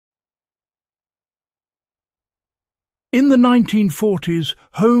In the 1940s,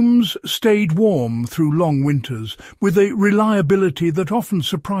 homes stayed warm through long winters with a reliability that often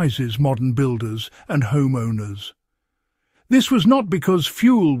surprises modern builders and homeowners. This was not because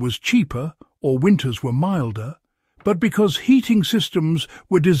fuel was cheaper or winters were milder, but because heating systems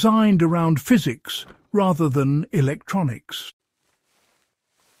were designed around physics rather than electronics.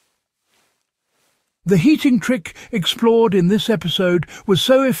 The heating trick explored in this episode was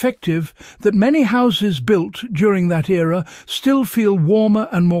so effective that many houses built during that era still feel warmer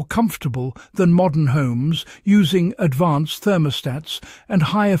and more comfortable than modern homes using advanced thermostats and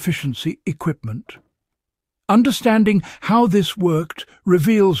high-efficiency equipment. Understanding how this worked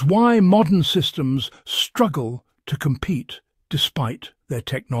reveals why modern systems struggle to compete despite their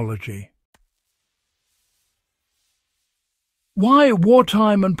technology. Why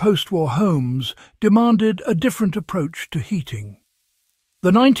wartime and post-war homes demanded a different approach to heating.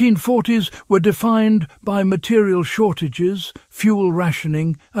 The 1940s were defined by material shortages, fuel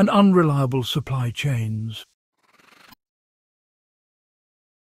rationing, and unreliable supply chains.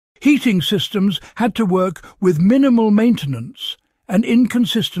 Heating systems had to work with minimal maintenance and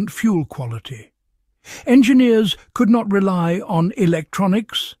inconsistent fuel quality. Engineers could not rely on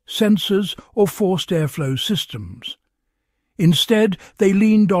electronics, sensors, or forced airflow systems. Instead, they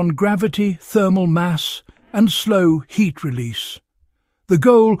leaned on gravity, thermal mass, and slow heat release. The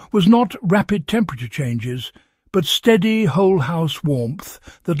goal was not rapid temperature changes, but steady whole-house warmth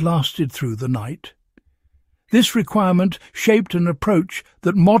that lasted through the night. This requirement shaped an approach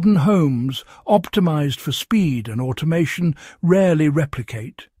that modern homes, optimized for speed and automation, rarely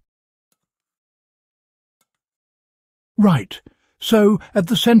replicate. Right. So, at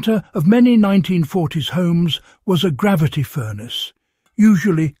the centre of many 1940s homes was a gravity furnace,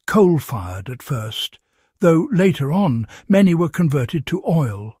 usually coal-fired at first, though later on many were converted to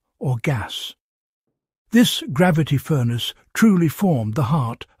oil or gas. This gravity furnace truly formed the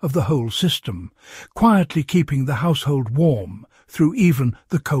heart of the whole system, quietly keeping the household warm through even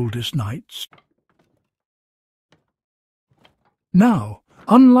the coldest nights. Now,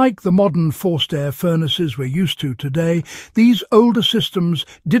 unlike the modern forced air furnaces we're used to today, these older systems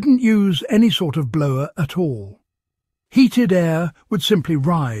didn't use any sort of blower at all. Heated air would simply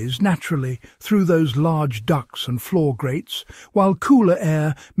rise naturally through those large ducts and floor grates, while cooler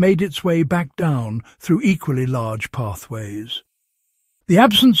air made its way back down through equally large pathways. The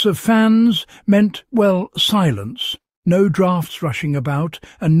absence of fans meant, well, silence, no drafts rushing about,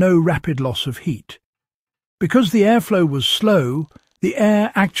 and no rapid loss of heat. Because the airflow was slow, the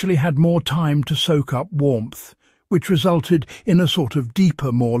air actually had more time to soak up warmth, which resulted in a sort of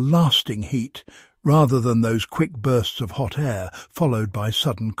deeper, more lasting heat, rather than those quick bursts of hot air followed by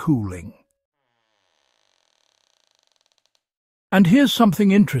sudden cooling. And here's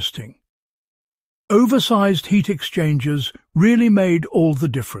something interesting. Oversized heat exchangers really made all the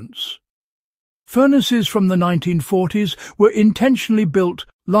difference. Furnaces from the 1940s were intentionally built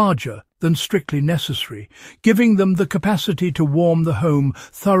larger than strictly necessary, giving them the capacity to warm the home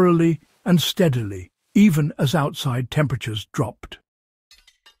thoroughly and steadily, even as outside temperatures dropped.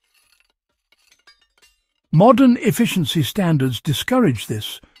 Modern efficiency standards discourage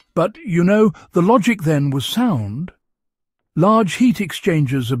this, but, the logic then was sound. Large heat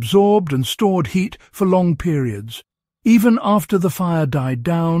exchangers absorbed and stored heat for long periods. Even after the fire died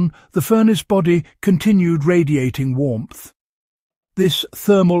down, the furnace body continued radiating warmth. This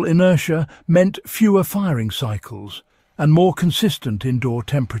thermal inertia meant fewer firing cycles and more consistent indoor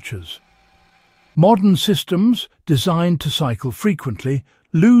temperatures. Modern systems, designed to cycle frequently,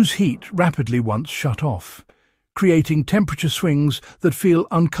 lose heat rapidly once shut off, creating temperature swings that feel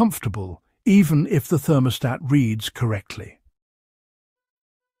uncomfortable even if the thermostat reads correctly.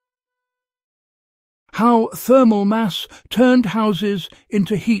 How thermal mass turned houses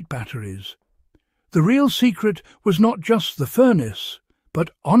into heat batteries. The real secret was not just the furnace, but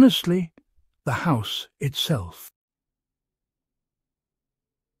honestly, the house itself.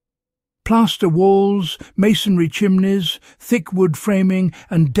 Plaster walls, masonry chimneys, thick wood framing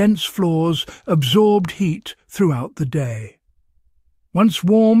and dense floors absorbed heat throughout the day. Once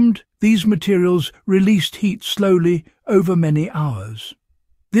warmed, these materials released heat slowly over many hours.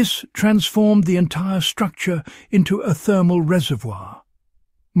 This transformed the entire structure into a thermal reservoir.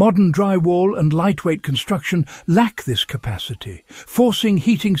 Modern drywall and lightweight construction lack this capacity, forcing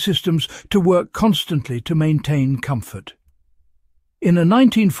heating systems to work constantly to maintain comfort. In a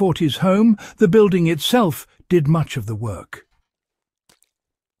 1940s home, the building itself did much of the work.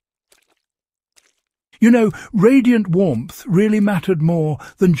 Radiant warmth really mattered more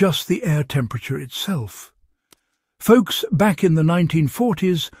than just the air temperature itself. Folks back in the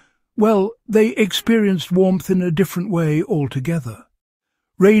 1940s well, they experienced warmth in a different way altogether.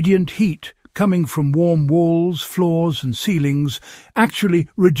 Radiant heat coming from warm walls, floors and ceilings actually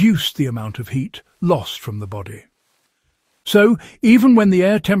reduced the amount of heat lost from the body. So, even when the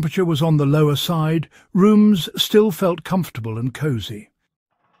air temperature was on the lower side, rooms still felt comfortable and cosy.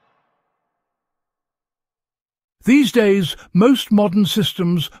 These days, most modern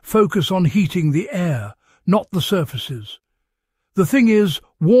systems focus on heating the air, not the surfaces. The thing is,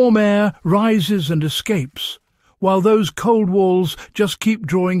 warm air rises and escapes, while those cold walls just keep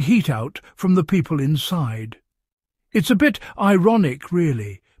drawing heat out from the people inside. It's a bit ironic,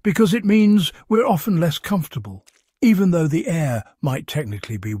 really, because it means we're often less comfortable, even though the air might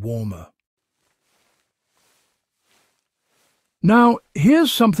technically be warmer. Now,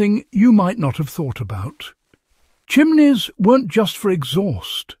 here's something you might not have thought about. Chimneys weren't just for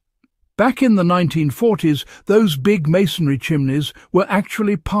exhaust. Back in the 1940s, those big masonry chimneys were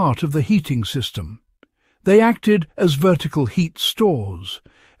actually part of the heating system. They acted as vertical heat stores.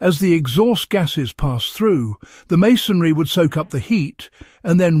 As the exhaust gases passed through, the masonry would soak up the heat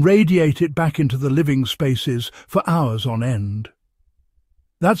and then radiate it back into the living spaces for hours on end.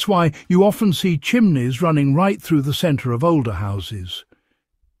 That's why you often see chimneys running right through the centre of older houses.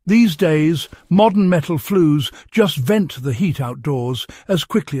 These days, modern metal flues just vent the heat outdoors as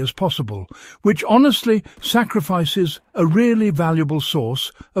quickly as possible, which honestly sacrifices a really valuable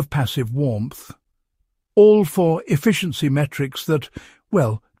source of passive warmth. All for efficiency metrics that,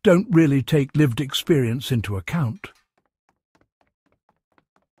 well, don't really take lived experience into account.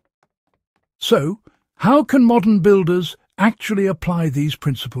 So, how can modern builders actually apply these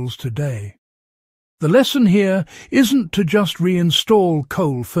principles today? The lesson here isn't to just reinstall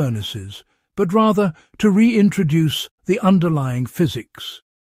coal furnaces, but rather to reintroduce the underlying physics.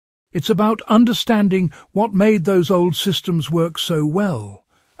 It's about understanding what made those old systems work so well,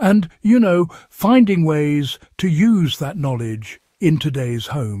 and, finding ways to use that knowledge in today's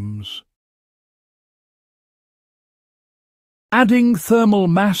homes. Adding thermal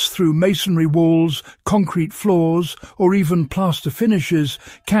mass through masonry walls, concrete floors, or even plaster finishes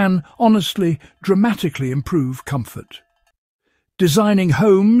can, honestly, dramatically improve comfort. Designing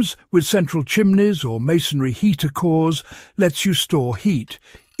homes with central chimneys or masonry heater cores lets you store heat,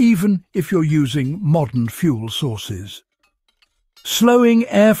 even if you're using modern fuel sources. Slowing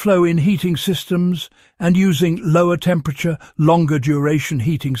airflow in heating systems and using lower temperature, longer duration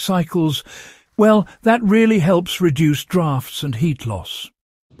heating cycles, well, that really helps reduce drafts and heat loss.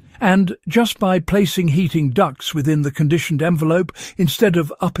 And just by placing heating ducts within the conditioned envelope instead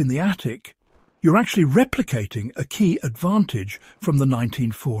of up in the attic, you're actually replicating a key advantage from the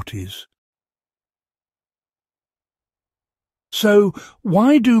 1940s. So,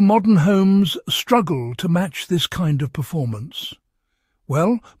 why do modern homes struggle to match this kind of performance?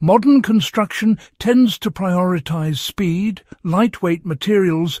 Well, modern construction tends to prioritize speed, lightweight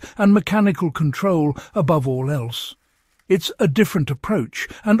materials and mechanical control above all else. It's a different approach,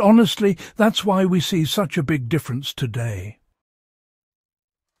 and honestly, that's why we see such a big difference today.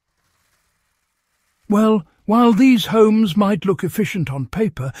 Well, while these homes might look efficient on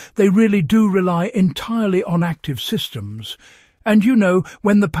paper, they really do rely entirely on active systems. And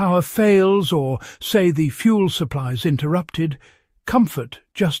when the power fails or, say, the fuel supply is interrupted, comfort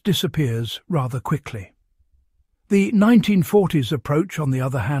just disappears rather quickly. The 1940s approach, on the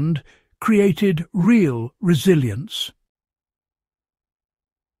other hand, created real resilience.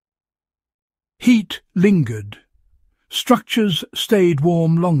 Heat lingered. Structures stayed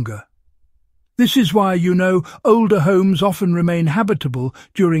warm longer. This is why, older homes often remain habitable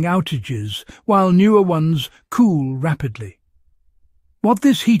during outages, while newer ones cool rapidly. What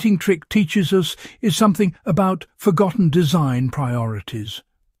this heating trick teaches us is something about forgotten design priorities.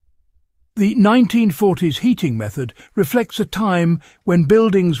 The 1940s heating method reflects a time when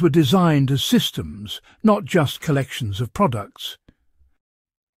buildings were designed as systems, not just collections of products.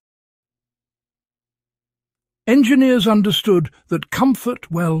 Engineers understood that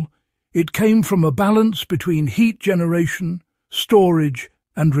comfort, well, it came from a balance between heat generation, storage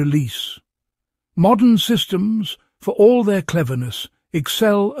and release. Modern systems, for all their cleverness,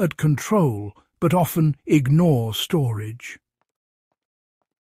 excel at control, but often ignore storage.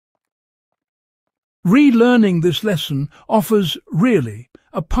 Relearning this lesson offers, really,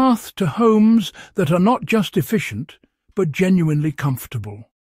 a path to homes that are not just efficient, but genuinely comfortable.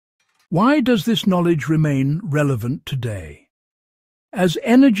 Why does this knowledge remain relevant today? As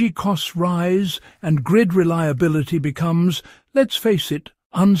energy costs rise and grid reliability becomes, let's face it,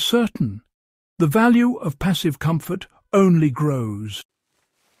 uncertain, the value of passive comfort only grows.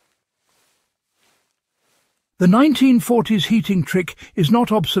 The 1940s heating trick is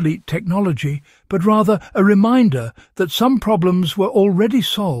not obsolete technology, but rather a reminder that some problems were already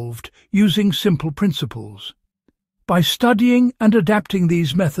solved using simple principles. By studying and adapting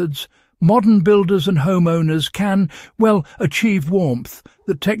these methods, modern builders and homeowners can, well, achieve warmth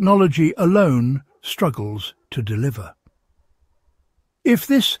that technology alone struggles to deliver. If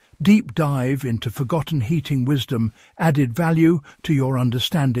this deep dive into forgotten heating wisdom added value to your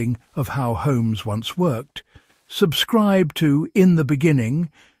understanding of how homes once worked, subscribe to In the Beginning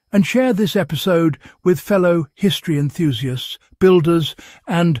and share this episode with fellow history enthusiasts, builders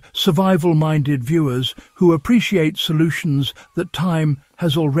and survival-minded viewers who appreciate solutions that time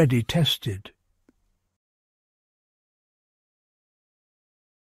has already tested.